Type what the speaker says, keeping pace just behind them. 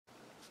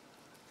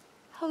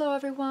Hello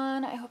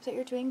everyone, I hope that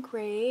you're doing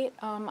great.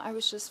 I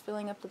was just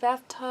filling up the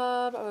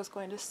bathtub, I was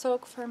going to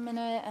soak for a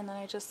minute, and then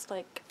I just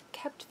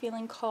kept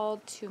feeling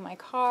called to my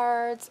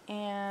cards,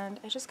 and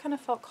I just kind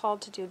of felt called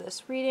to do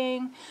this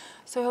reading.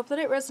 So I hope that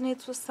it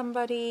resonates with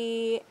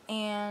somebody,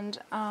 and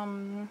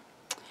pardon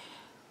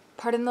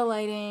the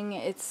lighting,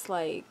 it's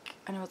I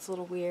know it's a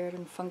little weird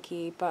and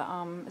funky, but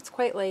it's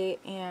quite late,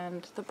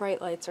 and the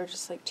bright lights are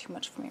just too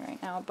much for me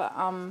right now, but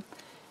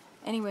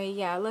anyway,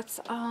 yeah, let's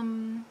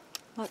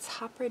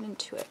hop right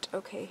into it.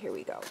 Okay, here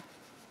we go.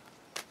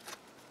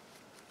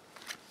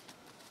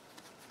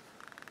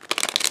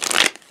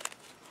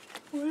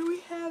 What do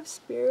we have,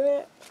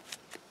 Spirit?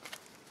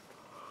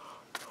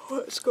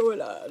 What's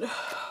going on?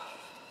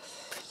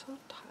 So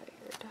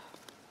tired.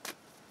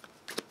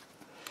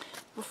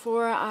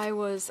 Before I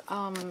was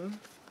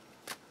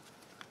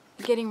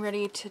getting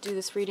ready to do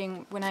this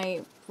reading,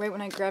 right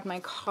when I grabbed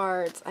my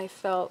cards, I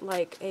felt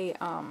like it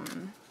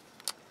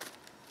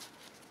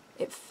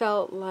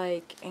felt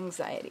like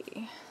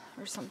anxiety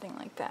or something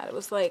like that. It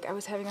was like I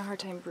was having a hard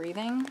time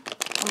breathing,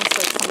 almost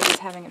like somebody's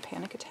having a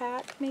panic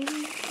attack,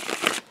 maybe.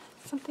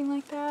 Something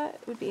like that.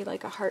 It would be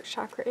like a heart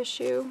chakra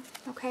issue,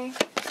 okay?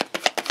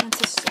 And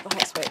so just the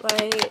highest white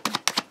light.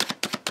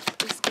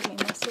 Please give me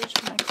a message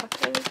for my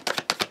collective.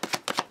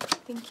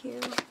 Thank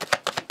you.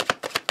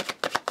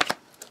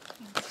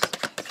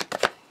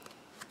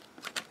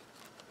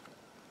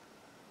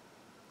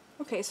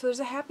 Okay, so there's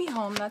a happy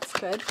home, that's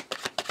good.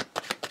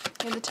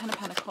 You have the Ten of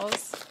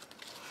Pentacles.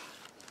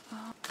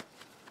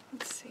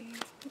 Let's see,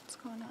 what's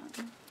going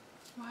on?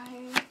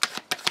 Why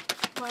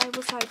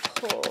was I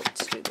pulled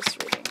to do this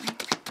reading?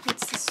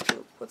 What's the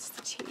scoop? What's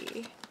the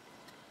tea?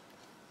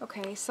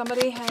 Okay,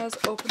 somebody has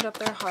opened up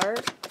their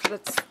heart.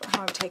 That's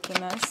how I'm taking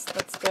this.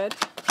 That's good.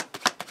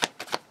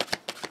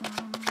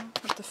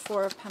 With the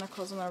Four of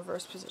Pentacles in the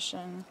reverse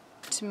position,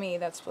 to me,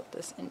 that's what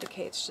this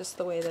indicates. Just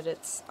the way that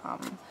it's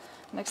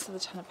next to the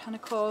Ten of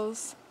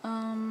Pentacles.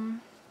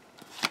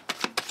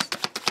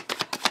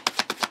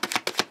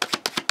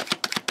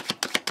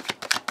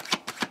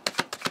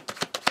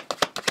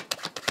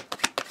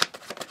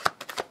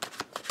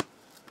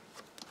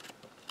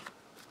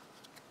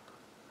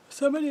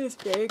 Somebody is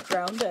very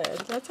grounded.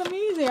 That's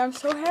amazing. I'm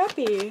so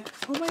happy.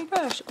 Oh my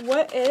gosh.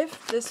 What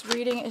if this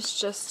reading is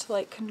just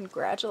to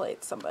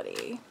congratulate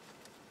somebody?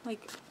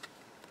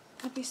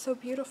 That'd be so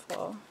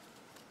beautiful.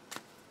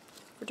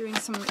 We're doing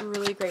some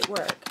really great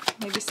work.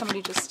 Maybe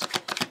somebody just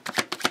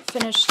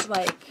finished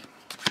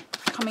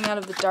coming out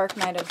of the dark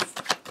night of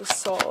the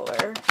soul,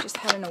 or just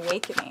had an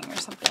awakening or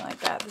something like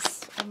that.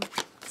 This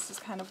is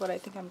kind of what I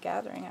think I'm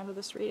gathering out of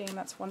this reading.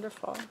 That's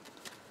wonderful.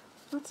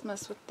 Let's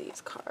mess with these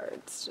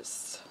cards.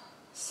 Just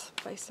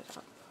spice it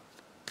up.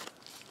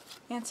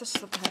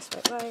 Ancestors of the highest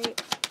white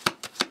light.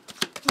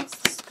 What's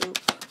the scoop,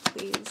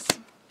 please?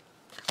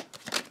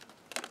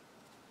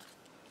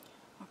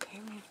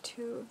 Okay, we have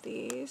two of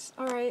these.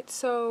 Alright,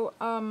 so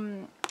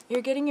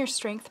you're getting your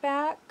strength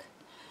back.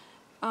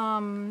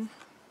 You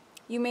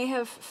may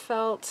have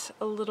felt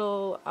a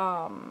little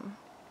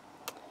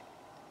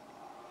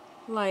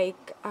the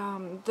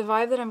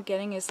vibe that I'm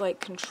getting is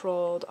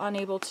controlled,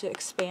 unable to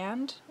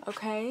expand,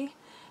 okay?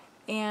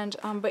 And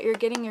but you're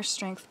getting your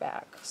strength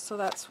back, so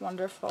that's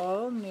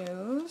wonderful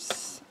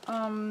news.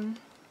 Yeah.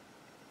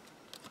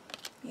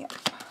 Okay.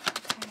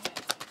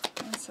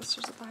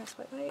 Ancestors of the highest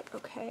white light.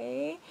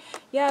 Okay.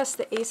 Yes,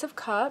 the Ace of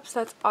Cups.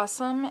 That's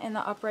awesome in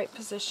the upright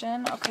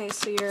position. Okay,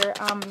 so you're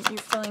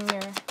filling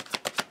your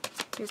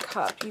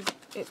cup.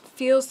 It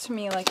feels to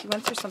me like you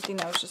went through something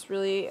that was just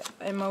really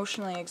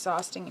emotionally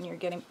exhausting, and you're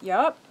getting.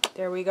 Yep.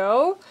 There we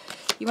go.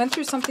 You went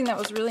through something that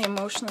was really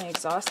emotionally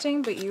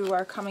exhausting, but you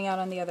are coming out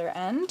on the other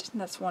end.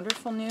 That's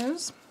wonderful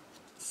news.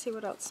 Let's see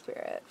what else,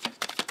 Spirit.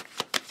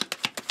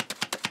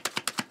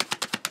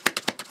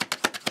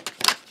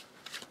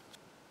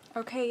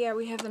 Okay, yeah,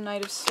 we have the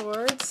Knight of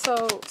Swords.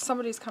 So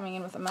somebody's coming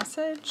in with a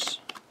message,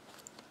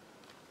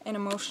 an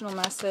emotional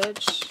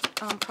message,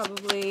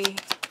 probably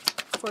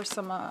for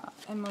some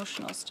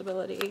emotional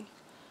stability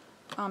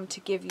to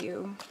give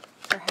you,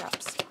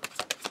 perhaps.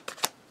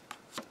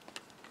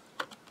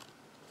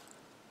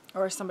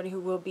 Or somebody who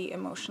will be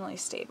emotionally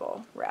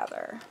stable,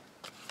 rather.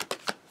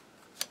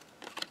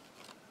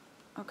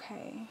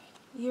 Okay.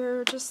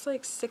 You're just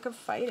sick of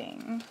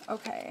fighting.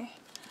 Okay.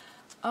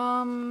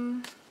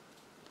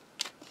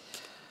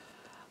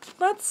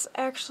 Let's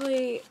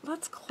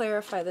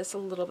clarify this a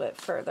little bit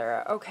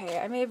further. Okay,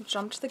 I may have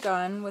jumped the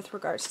gun with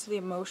regards to the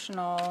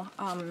emotional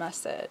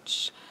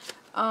message.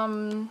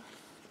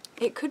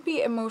 It could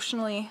be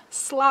emotionally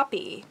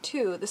sloppy,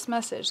 too, this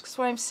message. Because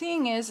what I'm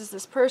seeing is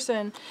this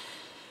person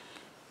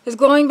is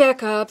glowing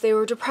back up. They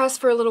were depressed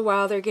for a little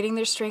while. They're getting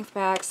their strength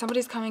back.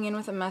 Somebody's coming in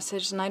with a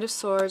message. Knight of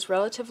Swords,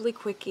 relatively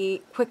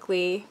quickly.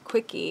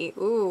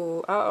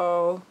 Ooh,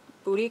 uh-oh.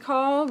 Booty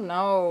call?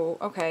 No.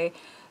 Okay.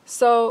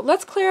 So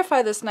let's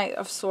clarify this Knight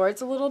of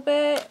Swords a little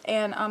bit.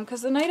 And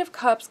because the Knight of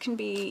Cups can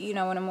be, you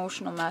know, an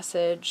emotional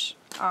message.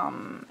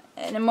 An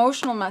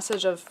emotional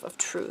message of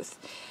truth.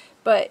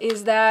 But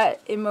is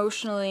that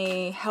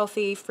emotionally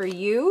healthy for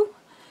you?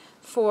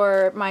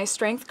 for my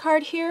Strength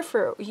card here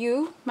for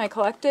you, my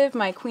collective,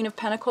 my Queen of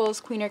Pentacles,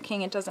 Queen or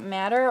King, it doesn't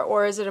matter?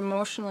 Or is it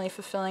emotionally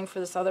fulfilling for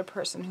this other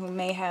person who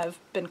may have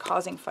been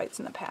causing fights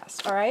in the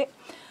past? All right?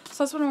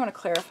 So that's what I want to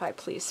clarify,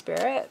 please,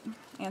 Spirit.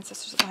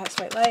 Ancestors of the highest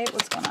white light,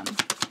 what's going on?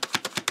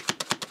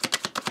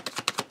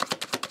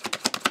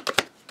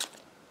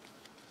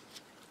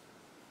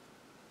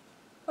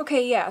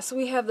 Okay, yeah, so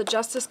we have the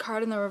Justice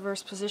card in the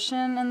reverse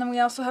position, and then we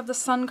also have the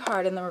Sun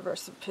card in the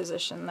reverse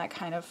position that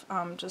kind of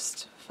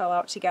just fell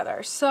out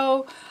together.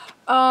 So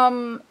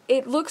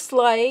it looks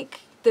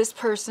like this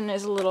person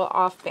is a little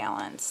off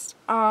balance.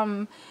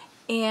 And,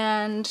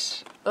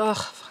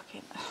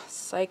 fucking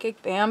psychic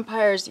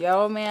vampires,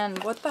 yo,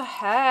 man, what the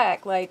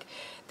heck? Like,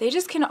 they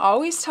just can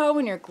always tell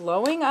when you're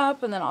glowing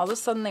up, and then all of a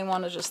sudden they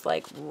want to just,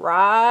 like,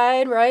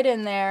 ride right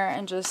in there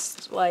and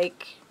just,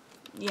 like,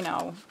 you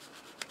know,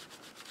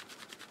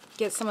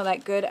 get some of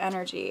that good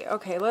energy.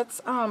 Okay,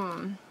 let's,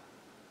 alright,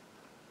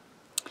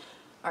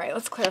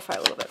 let's clarify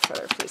a little bit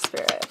further, please,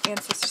 Spirit.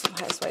 Ancestors of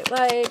the highest white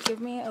light, give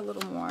me a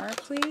little more,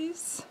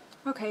 please.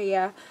 Okay,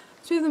 yeah.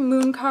 So we have the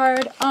Moon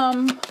card.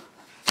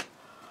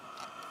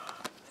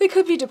 They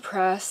could be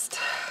depressed.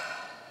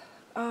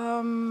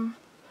 And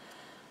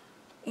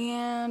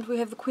we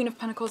have the Queen of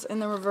Pentacles in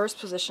the reverse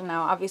position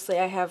now. Obviously,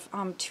 I have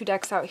 2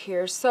 decks out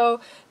here. So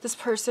this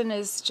person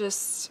is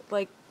just,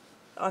 like,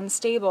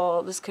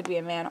 unstable. This could be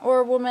a man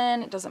or a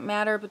woman, it doesn't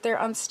matter, but they're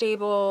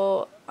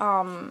unstable,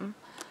 and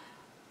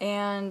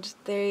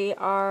they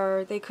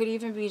could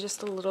even be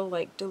just a little,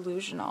 like,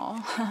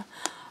 delusional.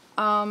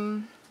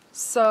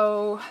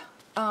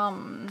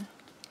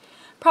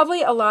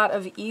 Probably a lot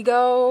of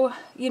ego,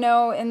 you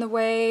know, in the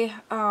way,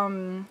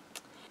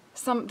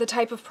 the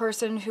type of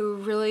person who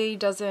really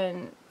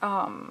doesn't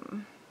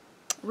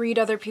read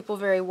other people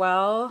very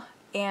well,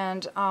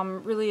 and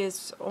really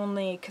is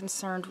only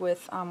concerned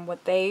with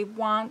what they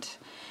want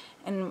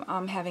and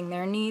having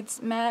their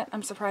needs met.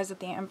 I'm surprised that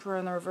the Emperor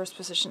in the reverse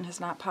position has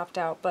not popped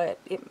out, but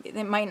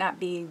it might not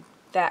be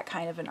that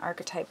kind of an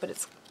archetype, but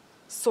it's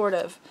sort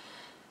of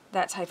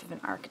that type of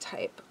an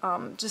archetype.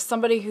 Just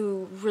somebody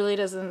who really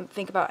doesn't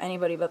think about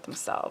anybody but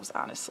themselves,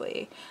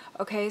 honestly.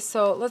 Okay,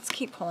 so let's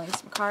keep pulling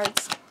some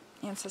cards.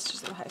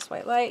 Ancestors of the highest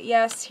white light.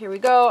 Yes, here we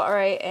go. All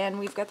right, and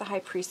we've got the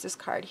High Priestess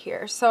card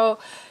here. So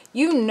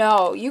you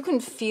know, you can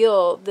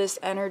feel this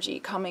energy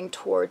coming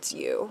towards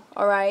you.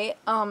 All right.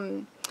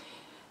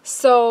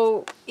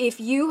 So if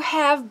you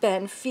have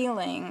been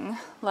feeling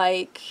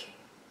like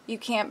you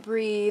can't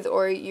breathe,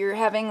 or you're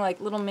having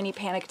like little mini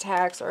panic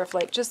attacks, or if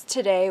like just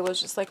today was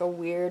just like a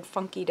weird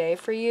funky day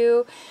for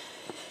you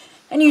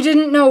and you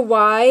didn't know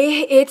why,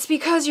 it's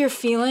because you're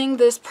feeling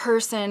this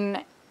person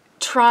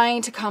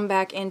trying to come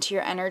back into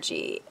your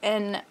energy,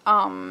 and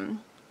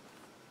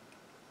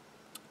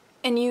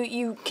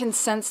you can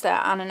sense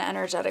that on an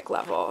energetic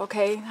level.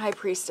 Okay, High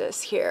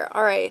Priestess here.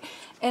 All right,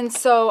 and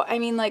so I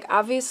mean, like,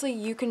 obviously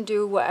you can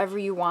do whatever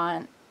you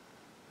want,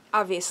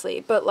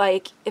 obviously, but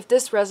like, if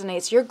this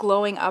resonates, you're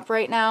glowing up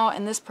right now,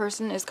 and this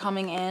person is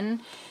coming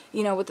in,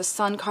 you know, with the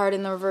Sun card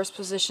in the reverse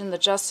position, the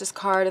Justice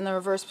card in the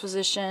reverse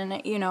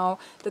position, you know,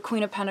 the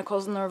Queen of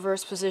Pentacles in the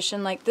reverse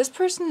position. Like, this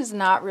person is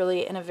not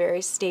really in a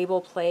very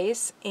stable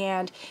place,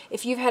 and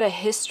if you've had a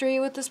history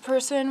with this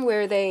person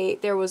where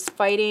there was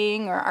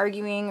fighting or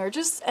arguing or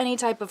just any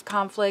type of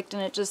conflict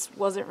and it just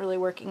wasn't really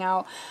working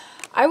out,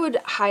 I would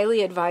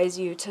highly advise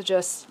you to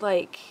just,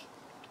 like,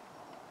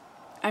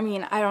 I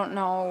mean, I don't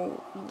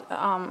know,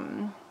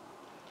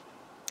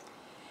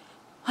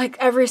 like,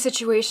 every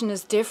situation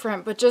is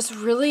different, but just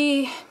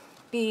really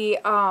be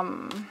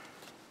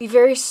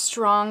very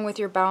strong with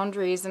your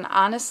boundaries, and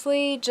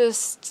honestly,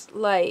 just,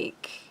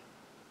 like,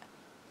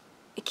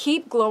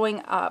 keep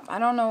glowing up. I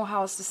don't know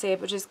how else to say it,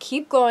 but just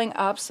keep glowing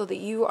up so that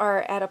you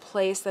are at a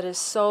place that is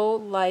so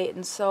light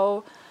and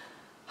so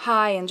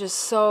high and just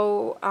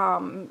so,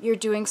 you're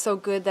doing so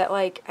good that,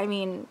 like, I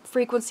mean,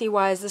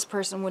 frequency-wise, this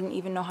person wouldn't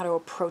even know how to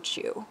approach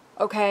you,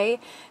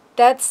 okay?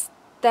 That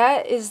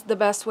is the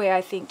best way, I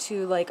think,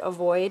 to, like,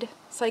 avoid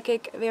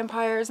psychic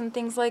vampires and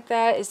things like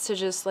that, is to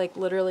just, like,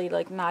 literally,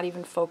 like, not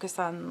even focus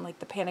on, like,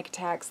 the panic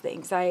attacks, the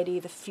anxiety,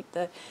 the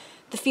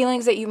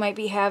feelings that you might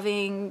be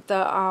having,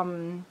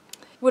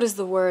 what is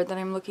the word that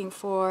I'm looking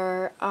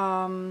for?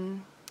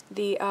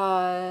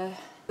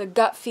 The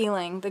gut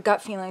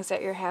feelings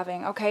that you're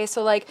having, okay?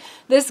 So, like,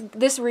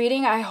 this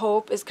reading, I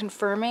hope, is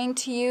confirming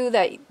to you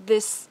that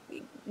this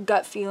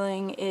gut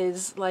feeling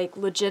is, like,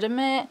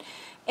 legitimate.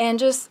 And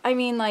just, I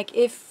mean, like,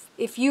 if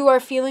you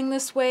are feeling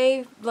this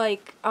way,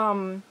 like,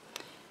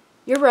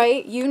 you're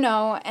right, you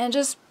know, and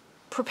just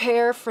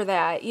prepare for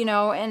that, you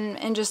know,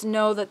 and just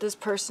know that this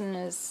person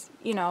is,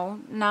 you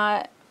know,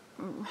 not,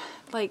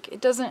 like,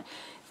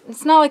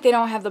 it's not like they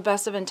don't have the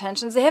best of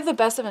intentions. They have the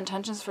best of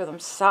intentions for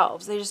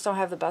themselves. They just don't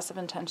have the best of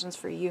intentions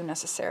for you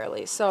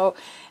necessarily. So,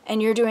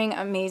 and you're doing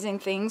amazing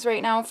things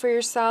right now for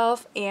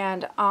yourself,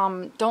 and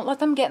don't let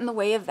them get in the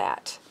way of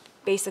that,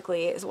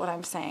 basically, is what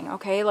I'm saying,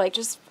 okay? Like,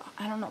 just,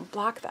 I don't know,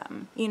 block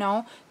them, you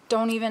know?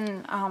 Don't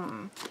even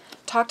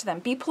talk to them.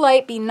 Be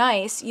polite, be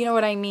nice, you know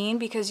what I mean?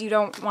 Because you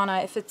don't want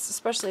to,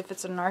 especially if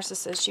it's a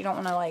narcissist, you don't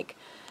want to, like,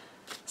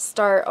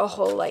 start a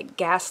whole, like,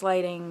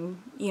 gaslighting,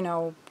 you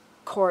know,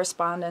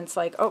 correspondence.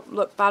 Like, oh,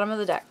 look, bottom of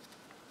the deck.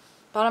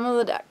 Bottom of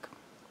the deck.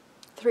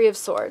 3 of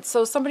Swords.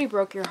 So somebody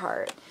broke your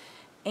heart.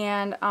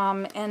 And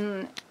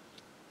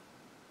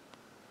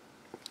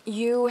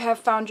you have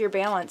found your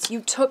balance.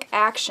 You took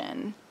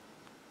action.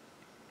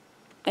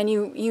 And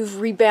you've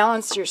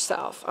rebalanced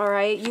yourself, all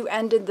right? You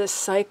ended this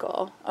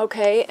cycle,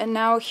 okay? And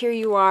now here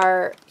you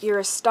are, you're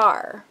a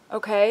star,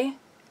 okay?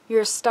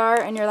 You're a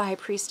star and you're the High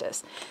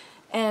Priestess.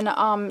 And,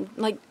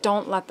 like,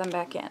 don't let them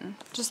back in.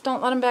 Just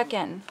don't let them back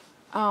in.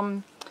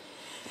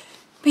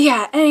 But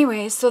yeah,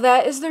 anyways, so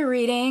that is the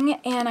reading,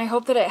 and I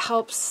hope that it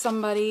helps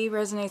somebody,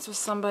 resonates with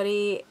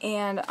somebody,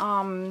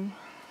 and,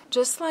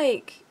 just,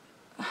 like,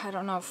 I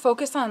don't know,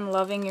 focus on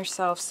loving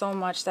yourself so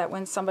much that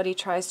when somebody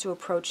tries to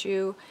approach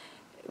you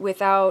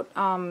without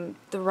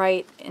the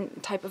right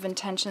type of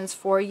intentions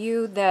for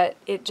you, that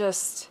it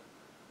doesn't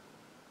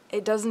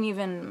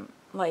even,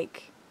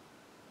 like,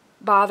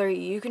 bother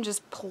you. You can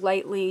just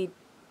politely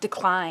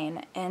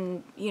decline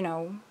and, you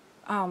know,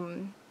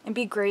 and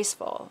be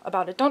graceful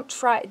about it. Don't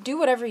try, do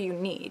whatever you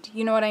need.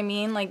 You know what I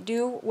mean? Like,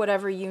 do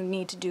whatever you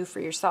need to do for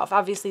yourself.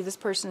 Obviously, this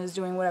person is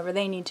doing whatever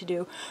they need to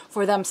do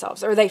for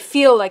themselves, or they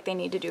feel like they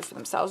need to do for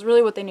themselves.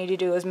 Really what they need to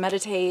do is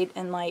meditate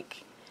and,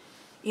 like,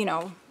 you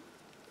know,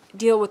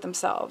 deal with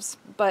themselves.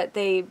 But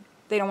they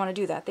don't want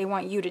to do that. They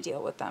want you to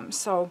deal with them.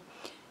 So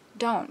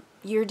don't.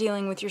 You're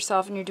dealing with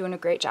yourself and you're doing a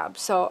great job.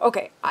 So,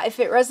 okay, if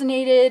it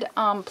resonated,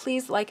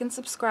 please like and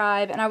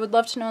subscribe. And I would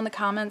love to know in the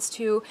comments,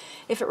 too,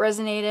 if it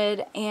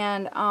resonated.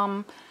 And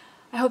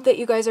I hope that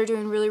you guys are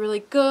doing really,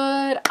 really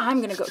good. I'm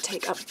going to go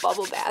take a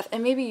bubble bath.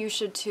 And maybe you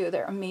should, too.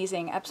 They're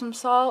amazing. Epsom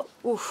salt,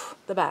 oof,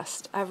 the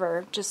best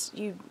ever.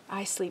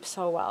 I sleep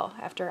so well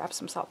after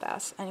Epsom salt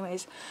baths.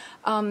 Anyways,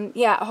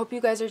 yeah, I hope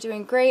you guys are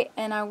doing great.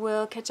 And I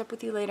will catch up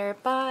with you later.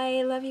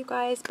 Bye. Love you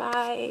guys.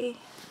 Bye.